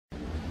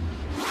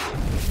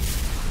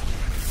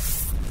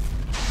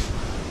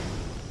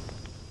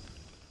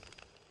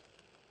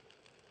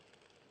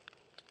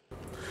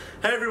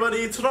Hey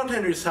everybody, today on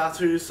Henry's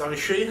Tattoos, I'm going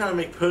to show you how to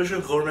make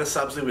Persian Ghorme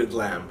Sabzi with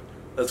lamb.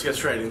 Let's get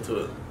straight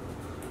into it.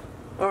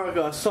 Alright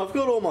guys, so I've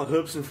got all my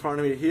herbs in front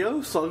of me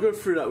here, so I'll go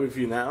through that with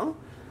you now.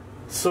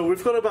 So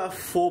we've got about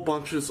 4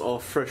 bunches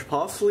of fresh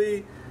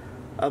parsley,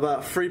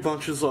 about 3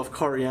 bunches of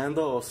coriander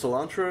or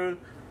cilantro,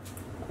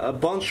 a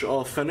bunch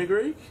of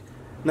fenugreek.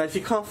 Now if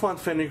you can't find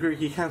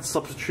fenugreek, you can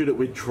substitute it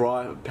with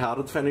dry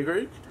powdered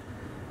fenugreek,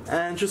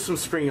 and just some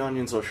spring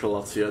onions or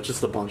shallots here,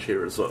 just a bunch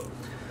here as well.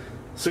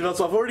 So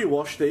guys, I've already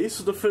washed these,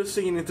 so the first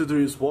thing you need to do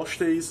is wash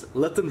these,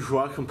 let them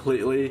dry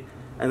completely,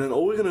 and then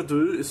all we're going to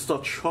do is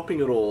start chopping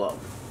it all up.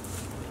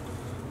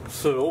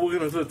 So all we're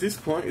going to do at this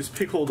point is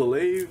pick all the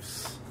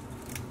leaves,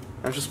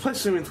 and just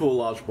place them into a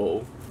large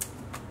bowl.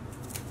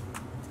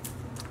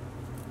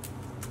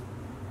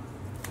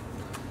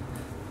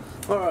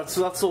 Alright,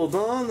 so that's all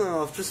done, and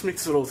I've just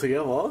mixed it all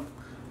together.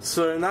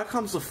 So now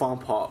comes the fun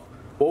part.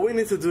 What we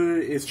need to do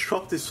is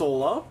chop this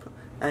all up,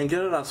 and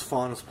get it as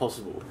fine as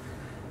possible.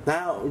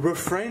 Now,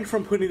 refrain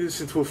from putting this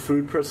into a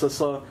food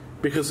processor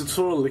because it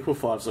sort of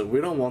liquefies it.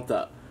 We don't want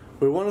that.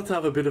 We want it to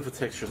have a bit of a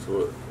texture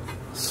to it.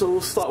 So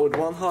we'll start with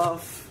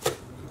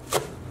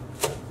 1/2,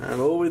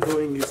 and all we're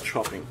doing is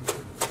chopping.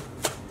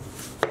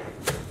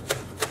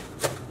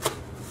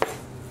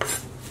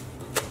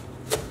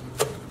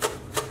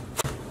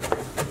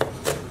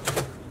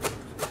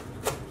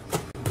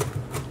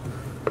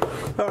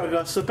 Alright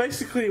guys, so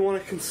basically you want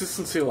a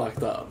consistency like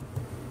that.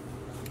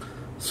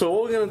 So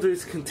all we're going to do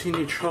is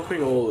continue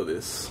chopping all of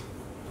this.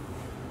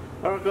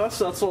 Alright guys,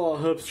 so that's all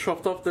our herbs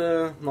chopped up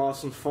there,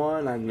 nice and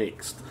fine and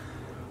mixed.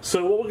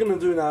 So what we're going to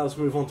do now is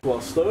move on to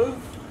our stove.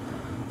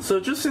 So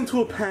just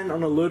into a pan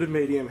on a low to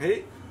medium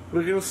heat,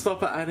 we're going to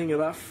start by adding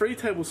about 3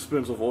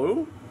 tablespoons of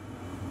oil.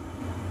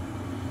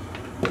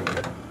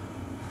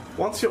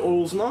 Once your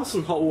oil's nice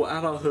and hot, we'll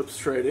add our herbs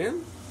straight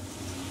in.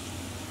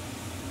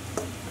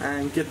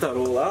 And get that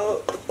all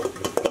out.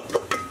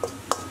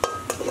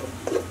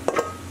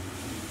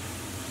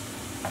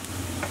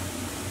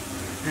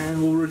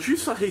 And we'll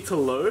reduce our heat to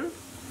low,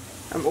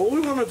 and all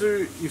we want to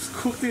do is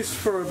cook this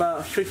for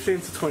about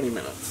 15 to 20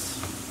 minutes.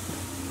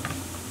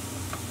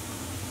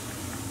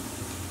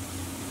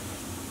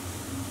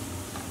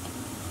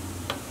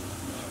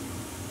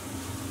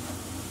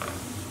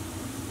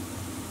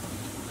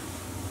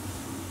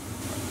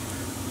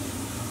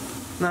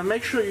 Now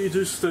make sure you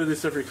do stir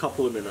this every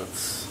couple of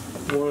minutes.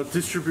 You want to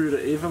distribute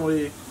it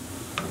evenly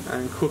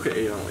and cook it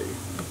evenly.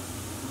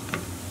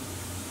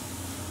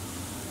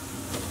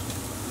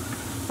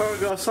 Alright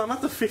guys, so I'm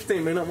at the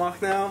 15-minute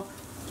mark now.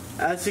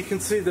 As you can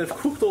see, they've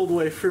cooked all the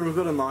way through and we've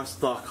got a nice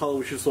dark colour,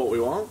 which is what we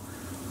want.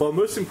 But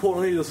most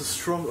importantly, there's a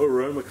strong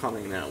aroma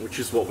coming now, which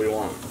is what we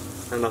want.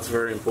 And that's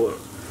very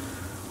important.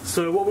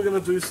 So what we're going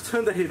to do is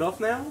turn the heat off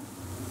now,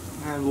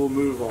 and we'll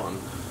move on.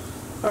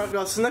 Alright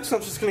guys, so next I'm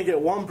just going to get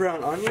 1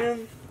 brown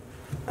onion,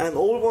 and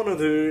all we want to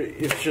do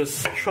is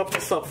just chop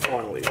this up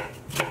finely.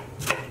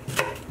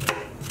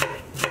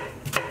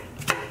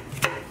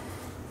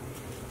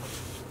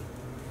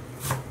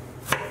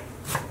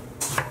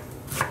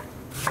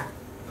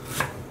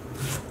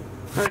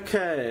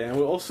 Okay, and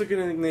we're also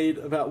going to need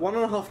about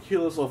 1.5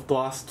 kilos of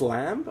diced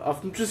lamb.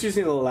 I'm just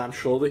using the lamb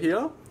shoulder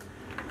here.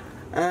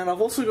 And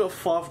I've also got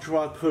 5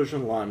 dried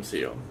Persian limes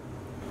here.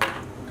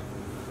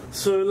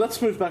 So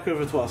let's move back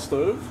over to our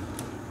stove.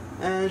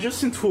 And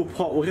just into a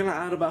pot, we're going to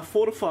add about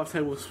 4 to 5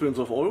 tablespoons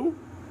of oil.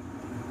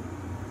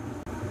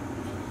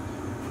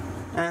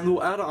 And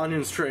we'll add our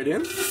onion straight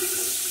in.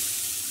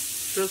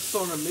 Just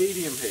on a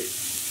medium heat.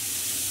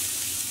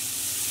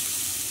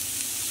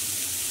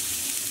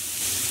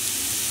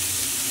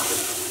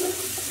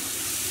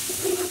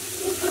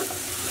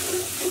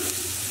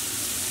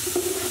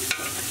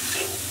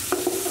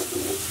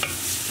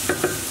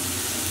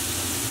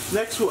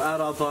 Next we'll add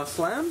our diced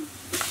lamb.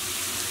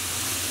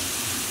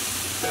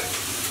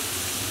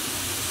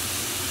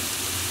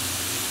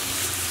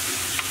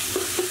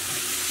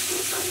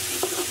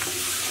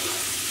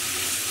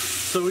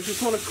 So we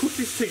just want to cook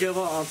this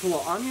together until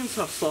our onions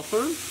have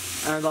softened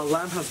and our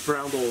lamb has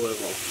browned all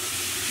over.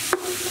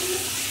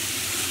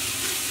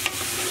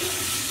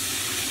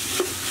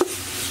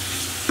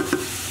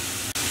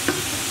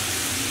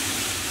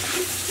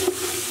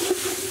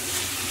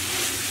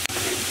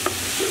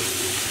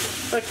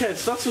 Okay,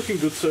 so that's looking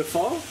good so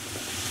far.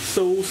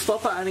 So we'll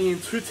start by adding in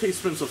 2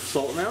 teaspoons of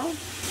salt now,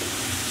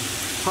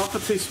 1/2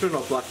 teaspoon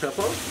of black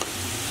pepper,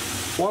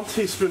 1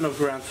 teaspoon of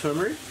ground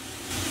turmeric,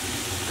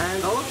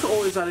 and I like to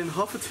always add in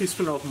 1/2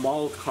 teaspoon of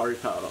mild curry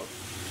powder.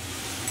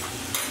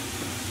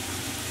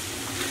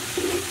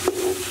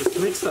 Just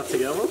mix that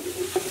together.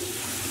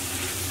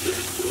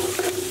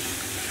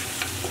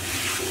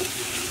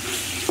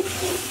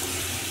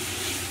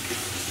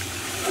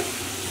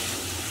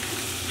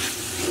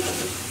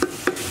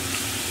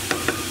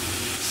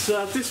 So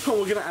at this point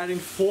we're going to add in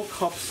 4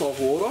 cups of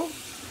water.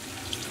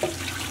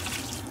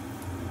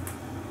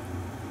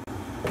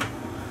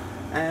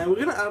 And we're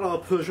going to add our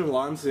Persian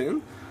limes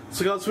in.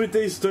 So guys, with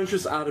these, don't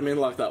just add them in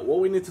like that. What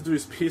we need to do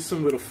is pierce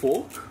them with a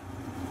fork.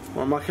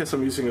 Well, in my case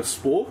I'm using a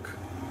spork.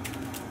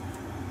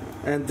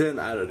 And then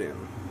add it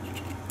in.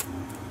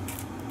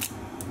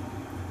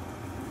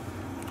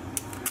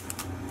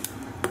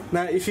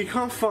 Now if you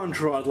can't find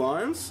dried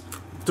limes,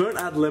 don't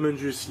add lemon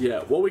juice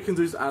yet. What we can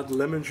do is add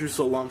lemon juice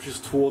or lime juice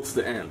towards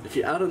the end. If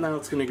you add it now,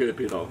 it's going to go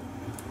bitter.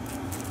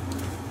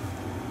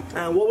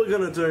 And what we're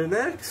going to do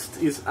next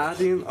is add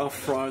in our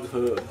fried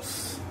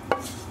herbs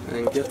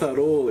and get that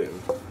all in.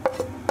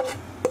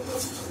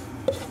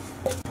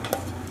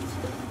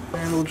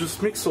 And we'll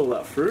just mix all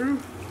that through.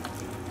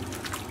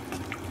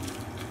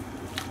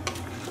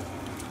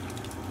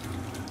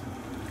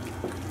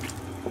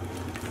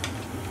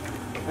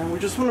 And we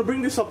just want to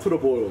bring this up to the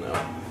boil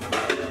now.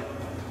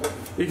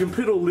 You can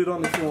put a lid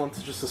on if you want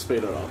to, just to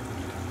speed it up.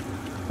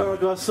 Alright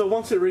guys, so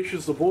once it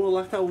reaches the boil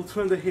like that, we'll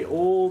turn the heat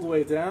all the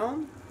way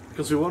down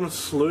because we want to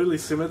slowly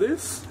simmer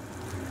this.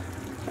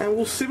 And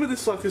we'll simmer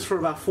this like this for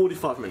about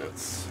 45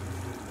 minutes.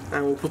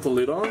 And we'll put the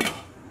lid on.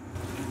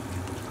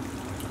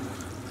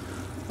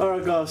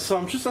 Alright guys, so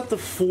I'm just at the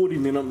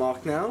 40-minute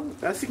mark now.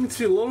 As you can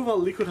see, a lot of our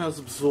liquid has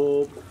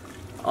absorbed.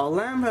 Our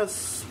lamb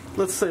has,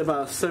 let's say,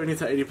 about 70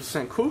 to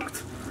 80%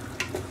 cooked.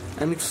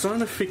 And it's starting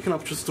to thicken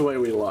up just the way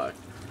we like.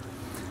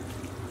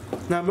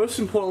 Now most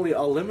importantly,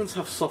 our lemons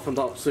have softened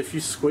up, so if you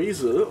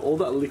squeeze it, all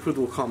that liquid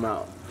will come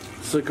out.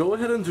 So go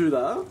ahead and do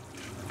that,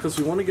 because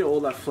we want to get all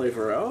that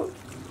flavour out.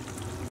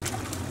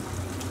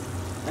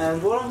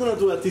 And what I'm going to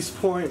do at this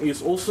point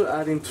is also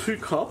add in 2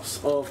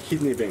 cups of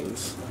kidney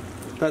beans.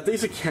 Now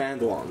these are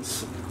canned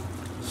ones,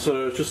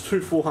 so just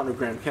 2 400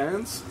 gram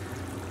cans.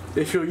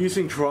 If you're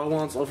using dry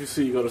ones,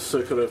 obviously you got to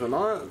soak it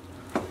overnight,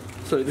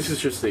 so this is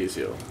just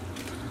easier.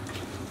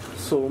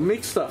 So we'll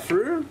mix that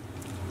through.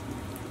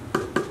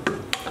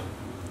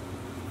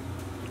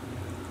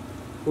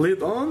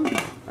 Lid on,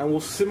 and we'll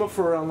simmer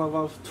for around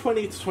another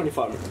 20 to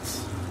 25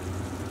 minutes.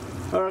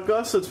 Alright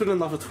guys, so it's been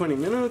another 20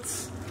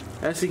 minutes.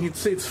 As you can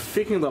see, it's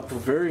thickened up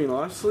very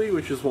nicely,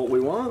 which is what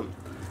we want.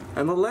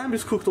 And the lamb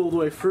is cooked all the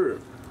way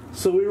through.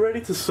 So we're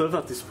ready to serve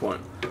at this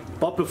point.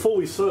 But before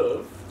we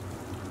serve,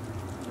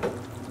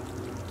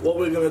 what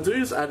we're going to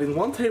do is add in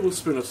 1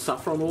 tablespoon of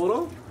saffron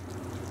water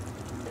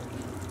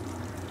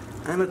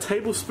and a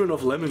tablespoon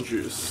of lemon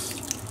juice,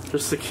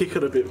 just to kick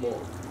it a bit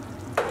more.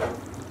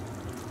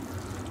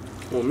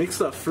 We'll mix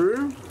that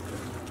through.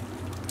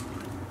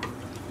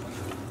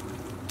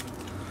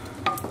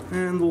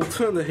 And we'll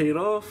turn the heat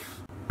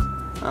off.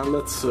 And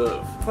let's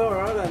serve.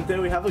 Alright, and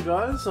there we have it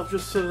guys. I've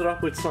just served it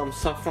up with some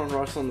saffron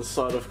rice on the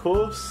side, of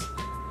course.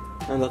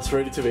 And that's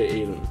ready to be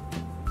eaten.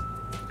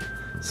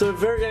 So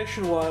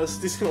variation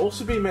wise, this can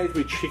also be made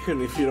with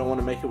chicken if you don't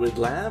want to make it with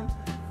lamb.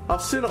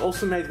 I've seen it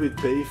also made with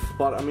beef,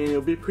 but I mean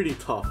it'll be pretty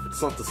tough.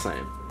 It's not the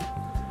same.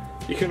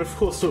 You can of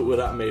course do it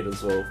without meat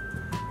as well.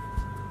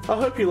 I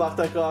hope you liked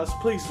that guys.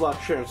 Please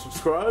like, share and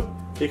subscribe.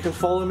 You can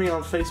follow me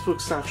on Facebook,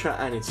 Snapchat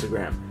and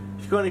Instagram.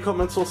 If you've got any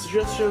comments or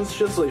suggestions,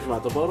 just leave them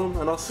at the bottom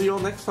and I'll see you all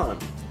next time.